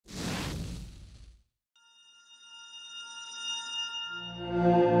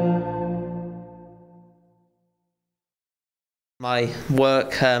My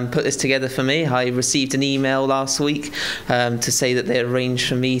work put this together for me. I received an email last week to say that they arranged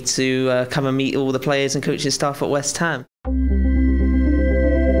for me to come and meet all the players and coaching staff at West Ham.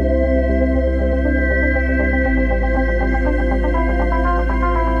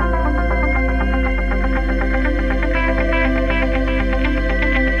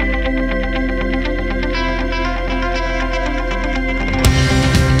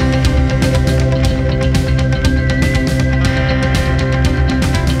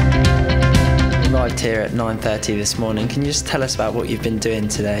 Here at 9:30 this morning. Can you just tell us about what you've been doing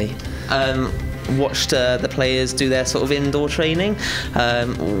today? Watched the players do their sort of indoor training,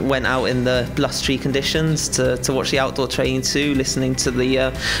 went out in the blustery conditions to watch the outdoor training too, listening to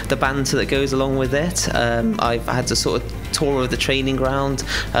the banter that goes along with it. I've had a sort of tour of the training ground,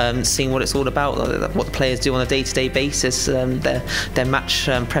 seeing what it's all about, what the players do on a day-to-day basis, their match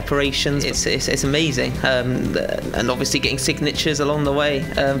preparations. It's amazing, and obviously getting signatures along the way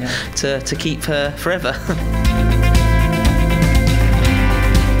to keep forever.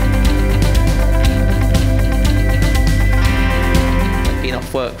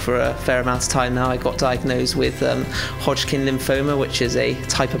 Work for a fair amount of time now. I got diagnosed with Hodgkin lymphoma, which is a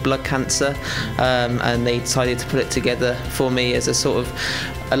type of blood cancer, and they decided to put it together for me as a sort of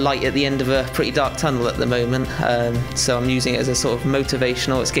a light at the end of a pretty dark tunnel at the moment. So I'm using it as a sort of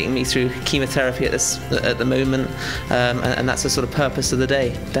motivational. It's getting me through chemotherapy at the moment, and that's the sort of purpose of the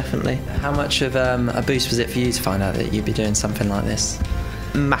day, definitely. How much of a boost was it for you to find out that you'd be doing something like this?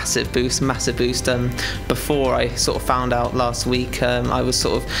 Massive boost. Before I sort of found out last week, I was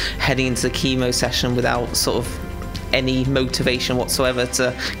sort of heading into the chemo session without sort of any motivation whatsoever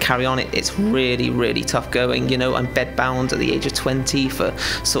to carry on. It's really tough going. You know, I'm bedbound at the age of 20 for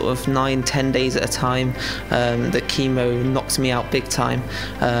sort of 9-10 days at a time. The chemo knocked me out big time,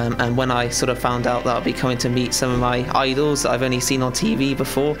 and when I sort of found out that I'll be coming to meet some of my idols that I've only seen on TV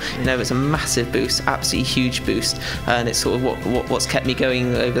before, you know, it's a massive boost, absolutely huge boost, and it's sort of what's kept me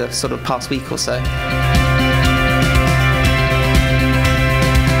going over the sort of past week or so.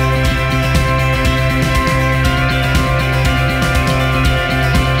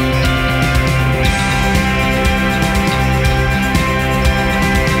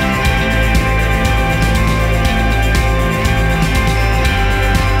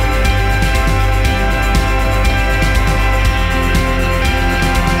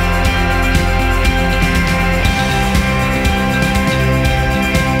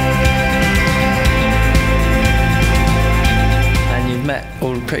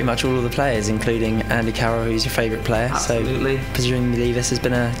 Pretty much all of the players, including Andy Carroll, who's your favourite player. Absolutely. So presumably this has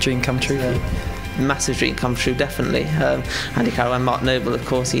been a dream come true for you. Massive dream come true, definitely. Andy Carroll and Mark Noble, of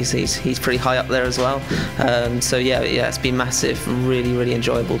course, he's pretty high up there as well. So yeah, it's been massive, really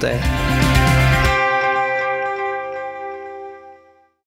enjoyable day.